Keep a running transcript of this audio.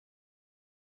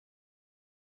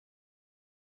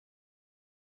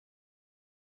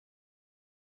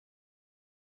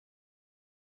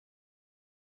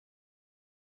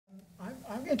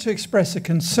I'm going to express a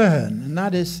concern, and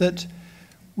that is that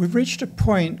we've reached a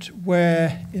point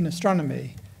where, in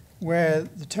astronomy, where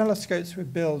the telescopes we're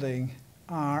building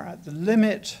are at the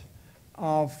limit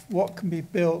of what can be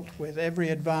built with every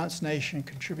advanced nation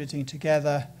contributing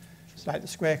together. It's like the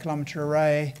Square Kilometre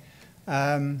Array,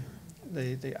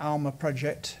 the ALMA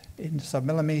project in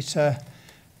submillimetre,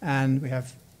 and we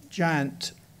have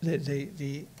giant,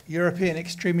 the European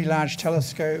Extremely Large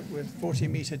Telescope with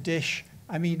 40-metre dish.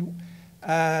 I mean,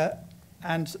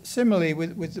 and similarly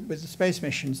with the space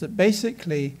missions, that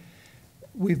basically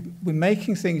we're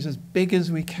making things as big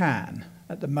as we can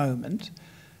at the moment,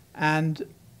 and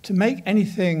to make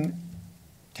anything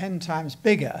 10 times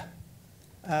bigger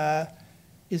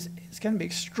it's going to be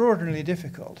extraordinarily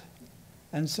difficult.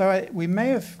 And so we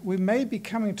may be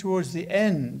coming towards the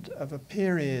end of a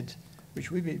period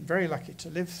which we've been very lucky to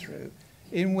live through,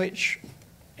 in which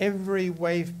every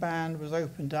wave band was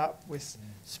opened up with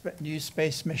new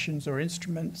space missions or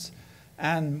instruments,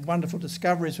 and wonderful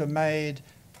discoveries were made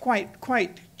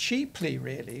quite cheaply,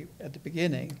 really, at the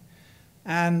beginning.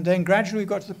 And then gradually we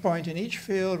got to the point in each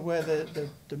field where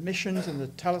the missions and the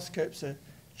telescopes are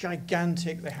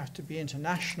gigantic. They have to be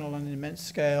international on an immense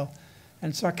scale.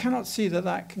 And so I cannot see that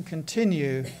that can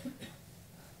continue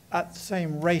at the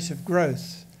same rate of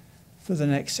growth for the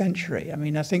next century. I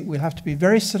mean, I think we'll have to be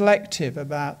very selective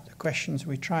about the questions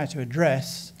we try to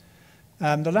address.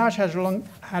 The Large Hadron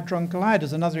Collider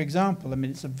is another example. I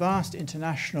mean, it's a vast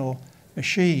international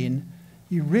machine.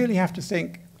 You really have to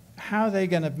think, how are they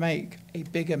going to make a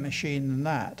bigger machine than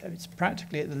that? It's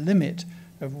practically at the limit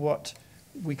of what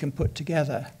we can put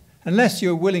together. Unless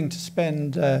you're willing to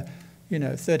spend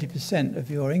 30% of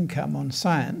your income on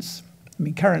science. I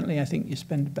mean, currently I think you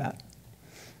spend about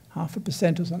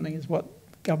 0.5% or something is what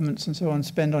governments and so on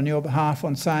spend on your behalf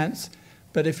on science.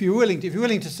 But if you're willing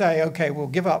to say, okay, we'll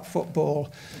give up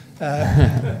football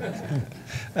and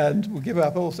we'll give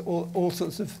up all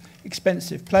sorts of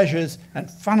expensive pleasures and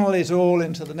funnel it all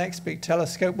into the next big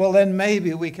telescope, well, then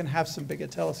maybe we can have some bigger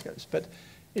telescopes. But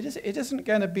it isn't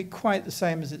going to be quite the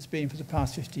same as it's been for the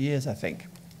past 50 years, I think.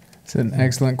 It's an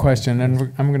excellent question,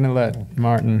 and I'm going to let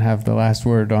Martin have the last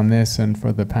word on this and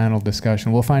for the panel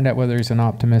discussion. We'll find out whether he's an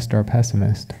optimist or a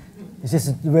pessimist. Is this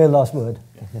the real last word?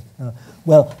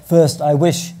 Well, first, I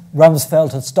wish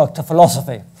Rumsfeld had stuck to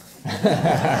philosophy.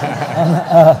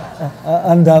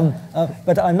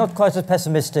 But I'm not quite as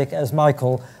pessimistic as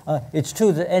Michael. It's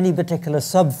true that any particular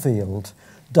subfield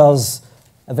does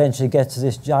eventually get to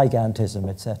this gigantism,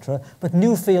 etc. But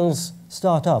new fields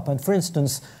start up. And for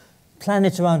instance,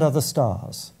 planets around other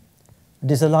stars.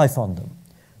 There's a life on them.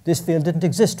 This field didn't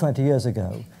exist 20 years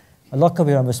ago. A lot can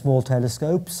be done with small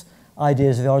telescopes.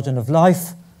 Ideas of the origin of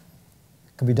life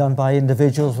can be done by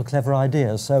individuals with clever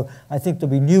ideas. So I think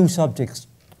there'll be new subjects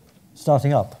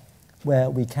starting up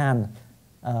where we can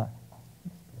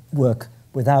work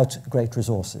without great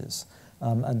resources.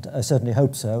 And I certainly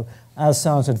hope so. As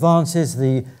science advances,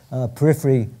 the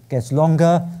periphery gets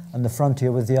longer and the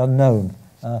frontier with the unknown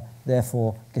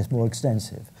therefore gets more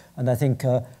extensive. And I think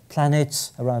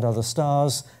planets around other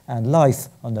stars and life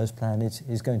on those planets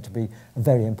is going to be a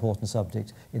very important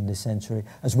subject in this century,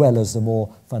 as well as the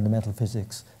more fundamental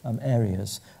physics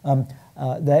areas.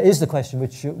 There is the question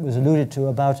which was alluded to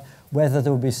about whether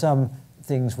there will be some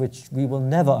things which we will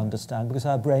never understand because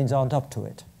our brains aren't up to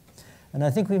it. And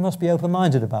I think we must be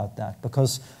open-minded about that,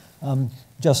 because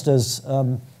just as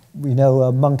we know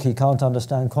a monkey can't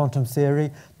understand quantum theory,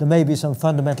 there may be some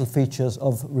fundamental features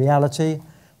of reality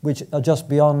which are just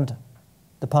beyond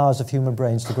the powers of human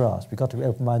brains to grasp. We've got to be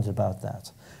open-minded about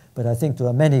that. But I think there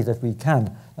are many that we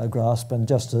can grasp, and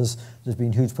just as there's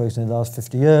been huge progress in the last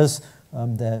 50 years,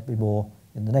 there'll be more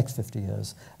in the next 50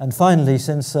 years. And finally,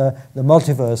 since the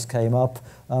multiverse came up,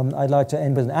 I'd like to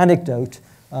end with an anecdote,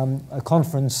 a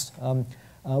conference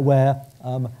where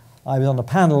I was on a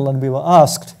panel and we were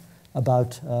asked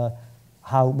about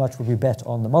how much would we bet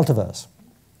on the multiverse.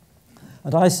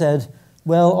 And I said,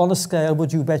 well, on a scale,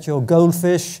 would you bet your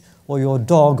goldfish or your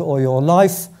dog or your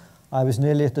life? I was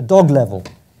nearly at the dog level.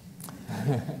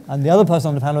 And the other person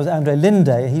on the panel was Andre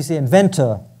Linde. He's the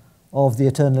inventor of the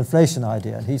eternal inflation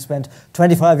idea. And he spent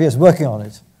 25 years working on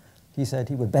it. He said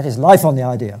he would bet his life on the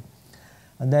idea.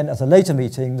 And then at a later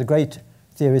meeting, the great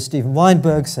theorist Steven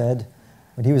Weinberg said,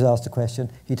 when he was asked a question,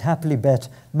 he'd happily bet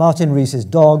Martin Rees's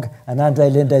dog and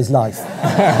Andre Linde's life.